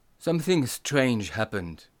Something strange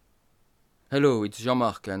happened. Hello, it's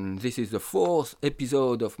Jean-Marc, and this is the 4th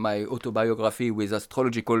episode of my autobiography with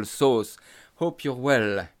astrological sauce. Hope you're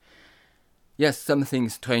well. Yes, something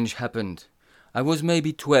strange happened. I was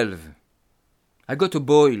maybe 12. I got a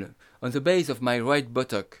boil on the base of my right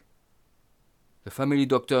buttock. The family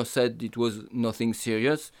doctor said it was nothing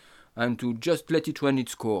serious and to just let it run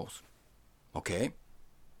its course. Okay.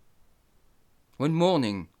 One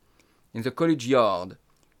morning, in the college yard,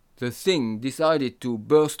 the thing decided to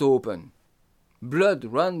burst open. Blood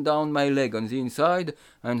ran down my leg on the inside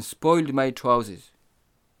and spoiled my trousers.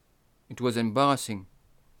 It was embarrassing.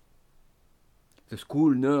 The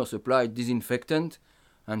school nurse applied disinfectant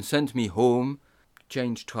and sent me home to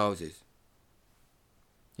change trousers.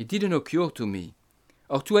 It didn't occur to me,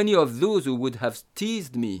 or to any of those who would have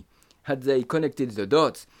teased me had they connected the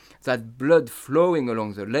dots, that blood flowing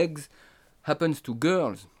along the legs happens to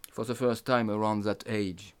girls for the first time around that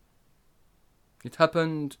age. It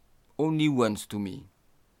happened only once to me.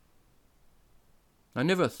 I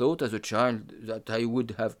never thought as a child that I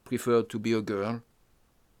would have preferred to be a girl.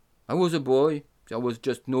 I was a boy, there was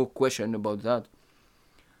just no question about that.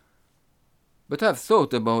 But I've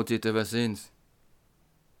thought about it ever since.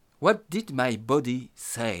 What did my body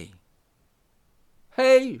say?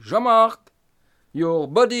 Hey, Jean-Marc, your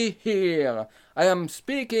body here. I am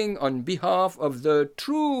speaking on behalf of the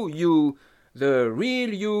true you, the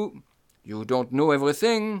real you. You don't know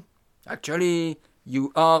everything. Actually,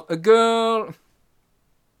 you are a girl.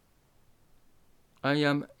 I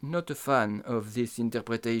am not a fan of this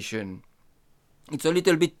interpretation. It's a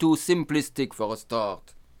little bit too simplistic for a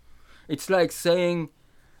start. It's like saying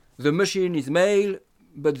the machine is male,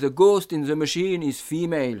 but the ghost in the machine is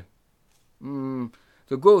female.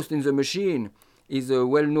 The ghost in the machine is a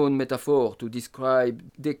well-known metaphor to describe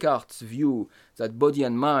Descartes' view that body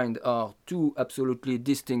and mind are two absolutely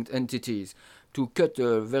distinct entities. To cut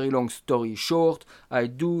a very long story short, I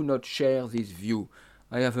do not share this view.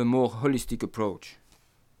 I have a more holistic approach.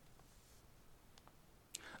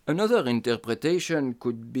 Another interpretation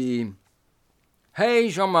could be, hey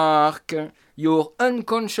Jean-Marc, your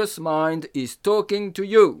unconscious mind is talking to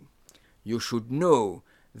you. You should know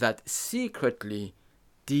that secretly,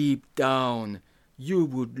 deep down, you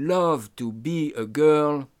would love to be a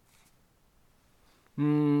girl.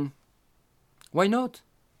 Why not?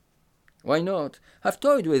 Why not? I've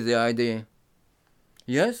toyed with the idea.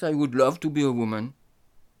 Yes, I would love to be a woman.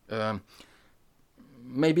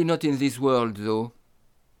 Maybe not in this world, though.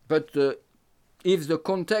 But if the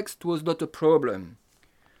context was not a problem,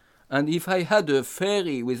 and if I had a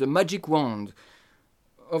fairy with a magic wand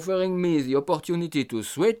offering me the opportunity to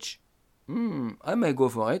switch, I may go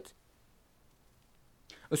for it.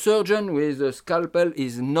 A surgeon with a scalpel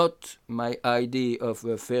is not my idea of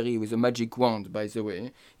a fairy with a magic wand, by the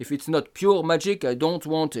way. If it's not pure magic, I don't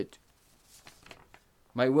want it.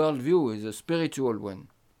 My worldview is a spiritual one.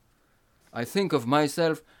 I think of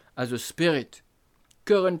myself as a spirit,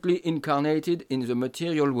 currently incarnated in the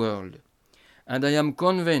material world. And I am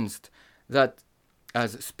convinced that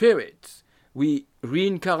as spirits, we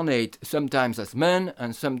reincarnate sometimes as men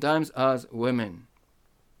and sometimes as women.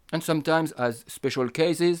 And sometimes as special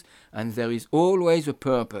cases, and there is always a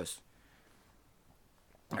purpose.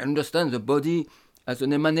 I understand the body as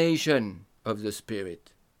an emanation of the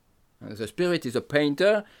spirit. And the spirit is a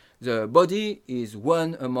painter, the body is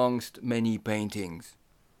one amongst many paintings.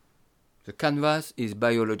 The canvas is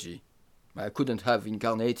biology. I couldn't have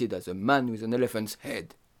incarnated as a man with an elephant's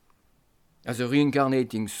head. As a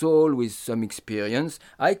reincarnating soul with some experience,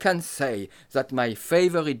 I can say that my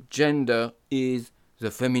favorite gender is the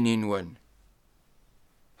feminine one.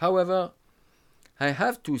 However, I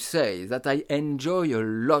have to say that I enjoy a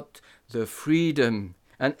lot the freedom,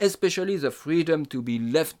 and especially the freedom to be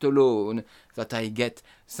left alone, that I get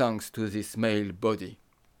thanks to this male body.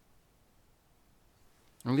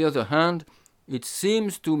 On the other hand, it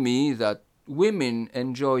seems to me that women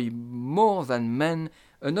enjoy more than men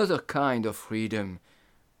another kind of freedom,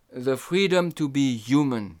 the freedom to be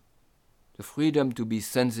human, the freedom to be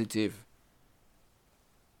sensitive.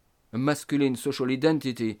 A masculine social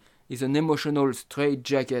identity is an emotional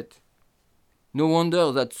straitjacket. No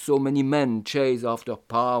wonder that so many men chase after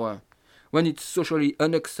power, when it's socially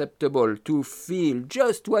unacceptable to feel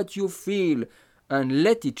just what you feel and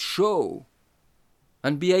let it show,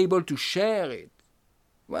 and be able to share it.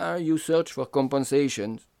 Well, you search for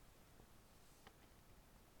compensations.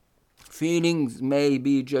 Feelings may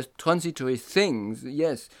be just transitory things,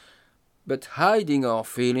 yes, but hiding our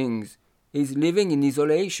feelings is living in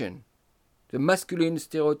isolation. The masculine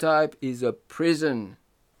stereotype is a prison.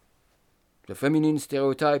 The feminine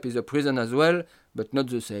stereotype is a prison as well, but not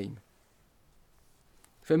the same.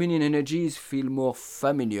 Feminine energies feel more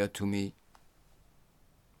familiar to me.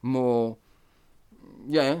 More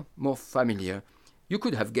familiar. You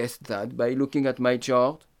could have guessed that by looking at my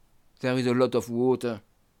chart. There is a lot of water.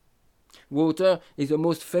 Water is the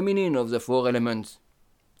most feminine of the four elements.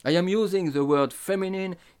 I am using the word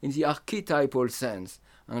feminine in the archetypal sense,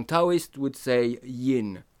 and Taoists would say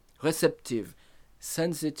yin, receptive,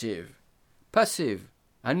 sensitive, passive,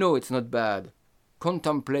 I know it's not bad,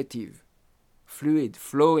 contemplative, fluid,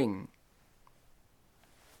 flowing.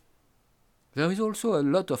 There is also a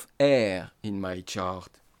lot of air in my chart.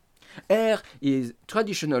 Air is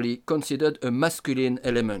traditionally considered a masculine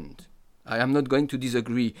element. I am not going to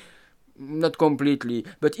disagree, not completely,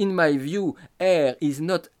 but in my view, air is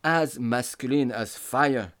not as masculine as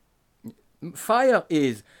fire. Fire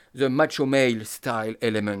is the macho male style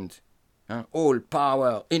element. All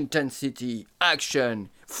power, intensity, action,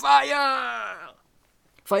 fire!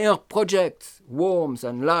 Fire projects warmth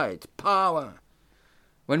and light, power.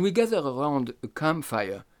 When we gather around a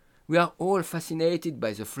campfire, we are all fascinated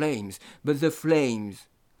by the flames, but the flames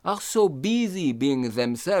are so busy being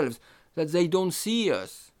themselves that they don't see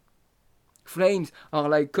us. Flames are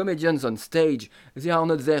like comedians on stage. They are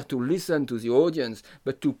not there to listen to the audience,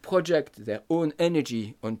 but to project their own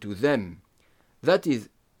energy onto them. That is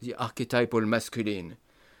the archetypal masculine.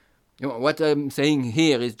 What I'm saying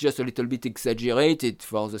here is just a little bit exaggerated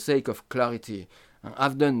for the sake of clarity.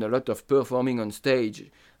 I've done a lot of performing on stage,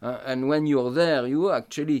 and when you're there, you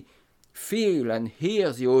actually feel and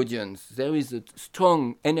hear the audience. There is a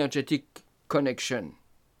strong energetic connection.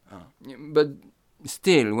 But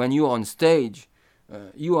still, when you're on stage,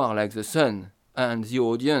 you are like the sun, and the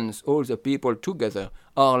audience, all the people together,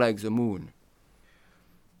 are like the moon.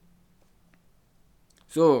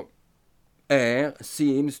 So, air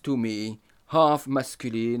seems to me half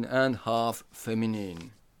masculine and half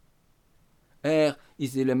feminine. Air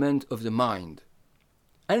is the element of the mind.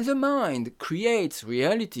 And the mind creates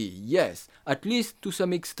reality, yes, at least to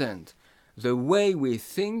some extent. The way we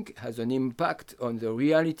think has an impact on the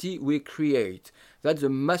reality we create. That's the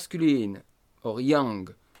masculine or yang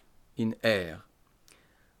in air.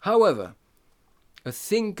 However, a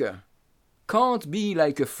thinker can't be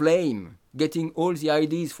like a flame, getting all the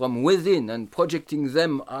ideas from within and projecting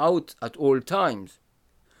them out at all times.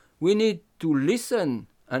 We need to listen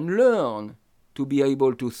and learn to be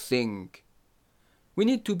able to think. We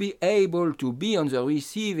need to be able to be on the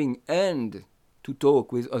receiving end to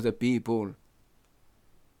talk with other people.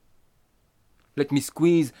 Let me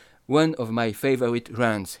squeeze one of my favorite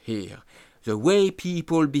rants here. The way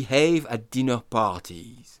people behave at dinner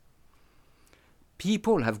parties.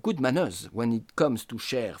 People have good manners when it comes to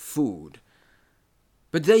share food.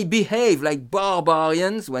 But they behave like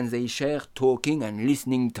barbarians when they share talking and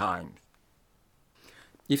listening time.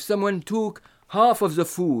 If someone took half of the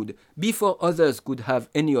food before others could have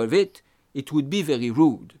any of it, it would be very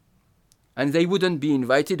rude. And they wouldn't be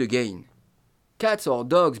invited again. Cats or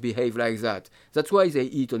dogs behave like that. That's why they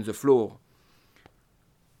eat on the floor.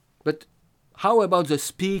 But how about the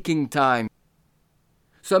speaking time?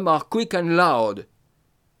 Some are quick and loud.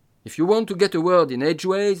 If you want to get a word in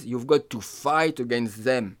edgeways, you've got to fight against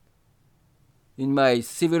them. In my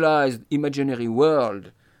civilized imaginary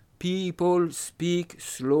world, people speak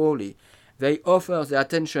slowly. They offer their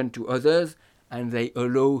attention to others and they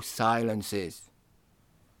allow silences.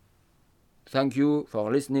 Thank you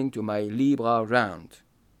for listening to my Libra rant.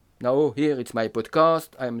 Now here it's my podcast,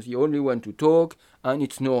 I am the only one to talk and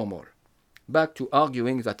it's normal. Back to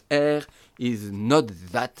arguing that air is not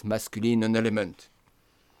that masculine an element.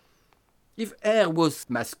 If air was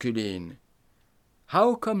masculine,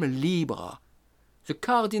 how come Libra, the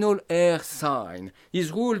cardinal air sign,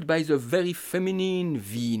 is ruled by the very feminine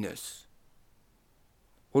Venus,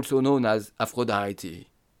 also known as Aphrodite?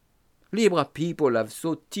 Libra people have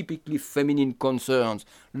so typically feminine concerns,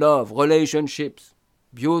 love, relationships,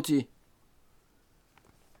 beauty.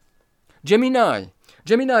 Gemini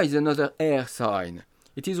is another air sign.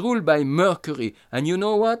 It is ruled by Mercury, and you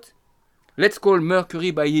know what? Let's call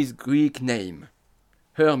Mercury by his Greek name,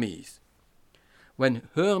 Hermes. When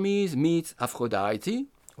Hermes meets Aphrodite,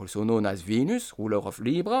 also known as Venus, ruler of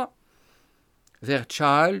Libra, their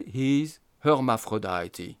child is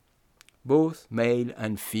Hermaphrodite, both male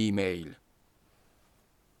and female.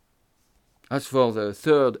 As for the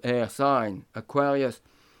third air sign, Aquarius,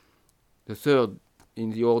 the third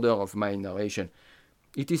in the order of my narration,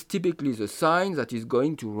 it is typically the sign that is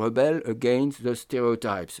going to rebel against the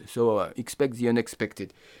stereotypes, so expect the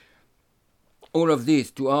unexpected. All of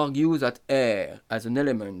this to argue that air as an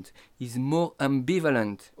element is more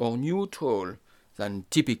ambivalent or neutral than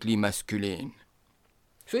typically masculine.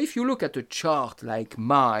 So if you look at a chart like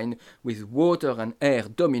mine with water and air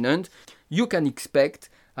dominant, you can expect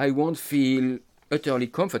I won't feel utterly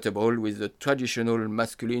comfortable with the traditional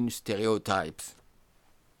masculine stereotypes.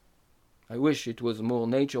 I wish it was more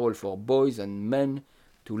natural for boys and men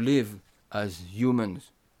to live as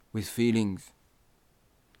humans with feelings.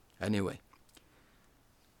 Anyway,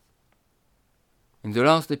 in the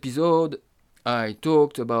last episode, I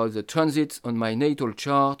talked about the transits on my natal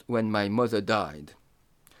chart when my mother died.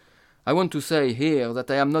 I want to say here that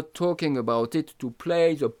I am not talking about it to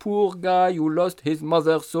play the poor guy who lost his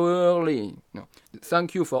mother so early. No.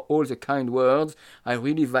 Thank you for all the kind words. I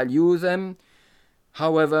really value them.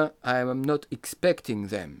 However, I am not expecting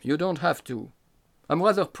them. You don't have to. I'm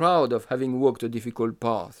rather proud of having walked a difficult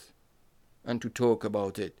path and to talk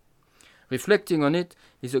about it. Reflecting on it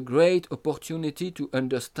is a great opportunity to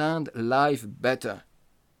understand life better,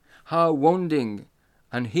 how wounding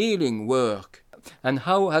and healing work, and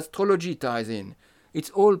how astrology ties in. It's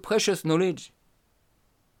all precious knowledge.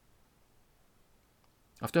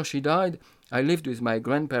 After she died, I lived with my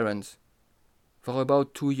grandparents for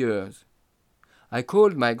about 2 years. I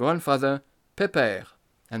called my grandfather Pépère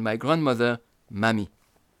and my grandmother Mamie.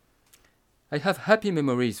 I have happy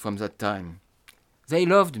memories from that time. They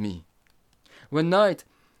loved me. One night,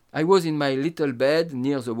 I was in my little bed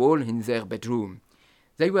near the wall in their bedroom.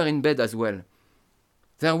 They were in bed as well.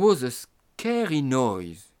 There was a scary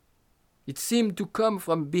noise. It seemed to come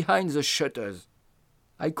from behind the shutters.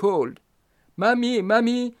 I called, "Mammy,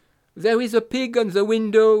 Mammy, there is a pig on the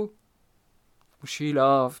window." She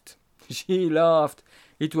laughed. She laughed.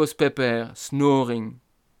 It was Pépère, snoring.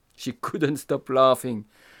 She couldn't stop laughing.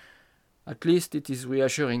 At least it is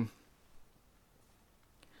reassuring.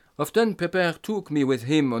 Often Pépère took me with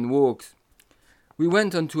him on walks. We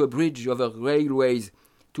went onto a bridge over railways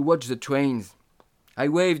to watch the trains. I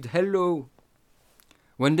waved hello.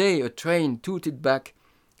 One day a train tooted back.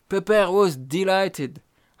 Pépère was delighted.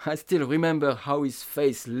 I still remember how his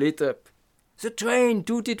face lit up. "The train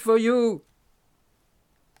tooted for you!"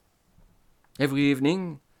 Every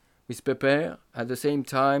evening, with Pépère, at the same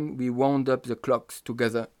time we wound up the clocks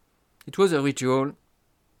together. It was a ritual,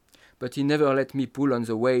 but he never let me pull on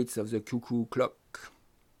the weights of the cuckoo clock.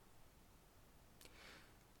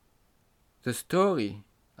 The story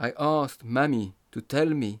I asked Mammy to tell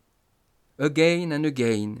me, again and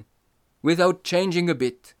again, without changing a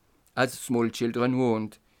bit, as small children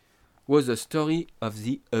won't, was the story of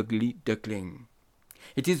the ugly duckling.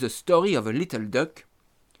 It is the story of a little duck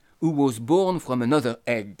who was born from another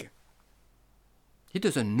egg. He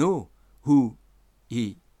doesn't know who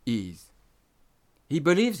he is. He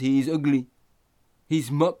believes he is ugly.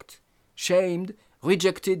 He's mocked, shamed,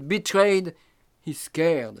 rejected, betrayed. He's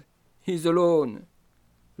scared. He's alone.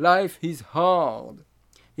 Life is hard.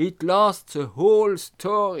 It lasts a whole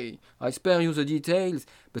story. I spare you the details,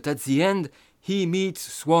 but at the end he meets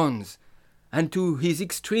swans, and to his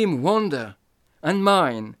extreme wonder, and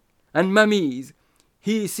mine, and Mammy's,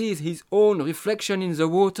 he sees his own reflection in the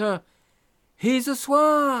water. He's a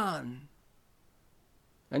swan!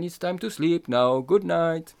 And it's time to sleep now. Good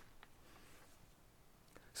night.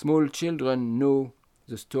 Small children know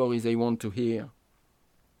the stories they want to hear.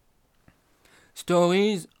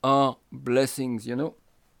 Stories are blessings, you know.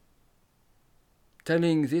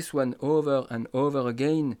 Telling this one over and over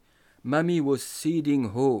again, Mammy was seeding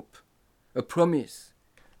hope, a promise,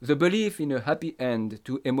 the belief in a happy end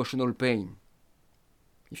to emotional pain.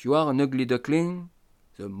 If you are an ugly duckling,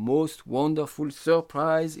 the most wonderful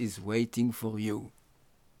surprise is waiting for you.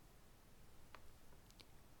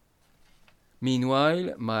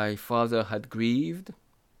 Meanwhile, my father had grieved.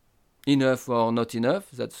 Enough or not enough,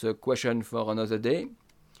 that's a question for another day.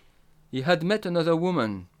 He had met another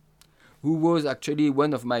woman, who was actually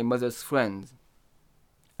one of my mother's friends,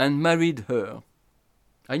 and married her.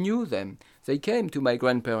 I knew them. They came to my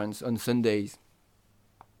grandparents on Sundays.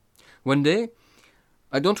 One day,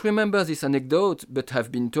 I don't remember this anecdote, but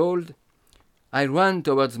have been told, I ran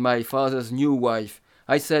towards my father's new wife.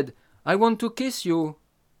 I said, "I want to kiss you."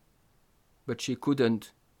 But she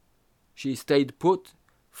couldn't. She stayed put,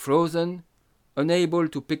 frozen, unable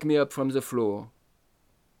to pick me up from the floor.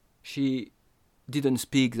 She didn't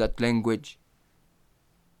speak that language.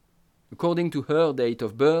 According to her date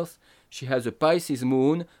of birth, she has a Pisces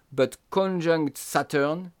moon, but conjunct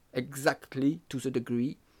Saturn, exactly to the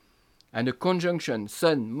degree, and a conjunction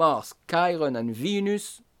Sun, Mars, Chiron, and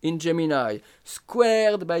Venus in Gemini,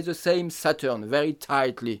 squared by the same Saturn very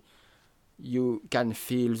tightly. You can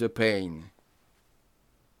feel the pain.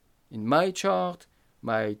 In my chart,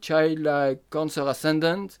 my childlike Cancer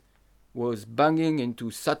ascendant, was banging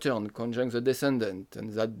into Saturn conjunct the descendant,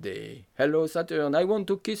 and that day, "Hello Saturn, I want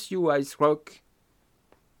to kiss you, Ice Rock."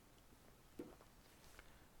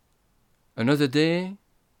 Another day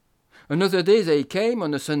they came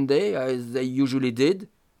on a Sunday, as they usually did,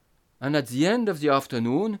 and at the end of the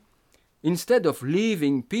afternoon, instead of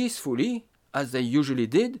leaving peacefully, as they usually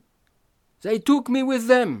did, they took me with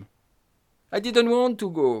them. I didn't want to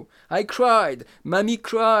go. I cried. Mammy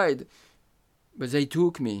cried. But they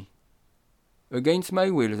took me. Against my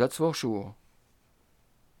will, that's for sure.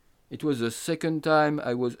 It was the second time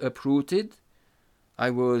I was uprooted. I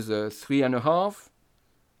was 3.5,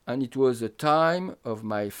 and it was the time of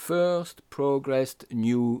my first progressed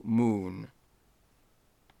new moon.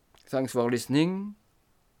 Thanks for listening.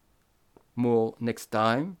 More next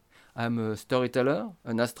time. I'm a storyteller,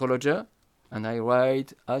 an astrologer, and I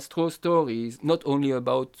write astro stories, not only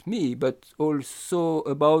about me, but also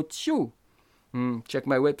about you. Check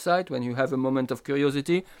my website when you have a moment of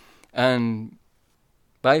curiosity, and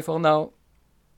bye for now.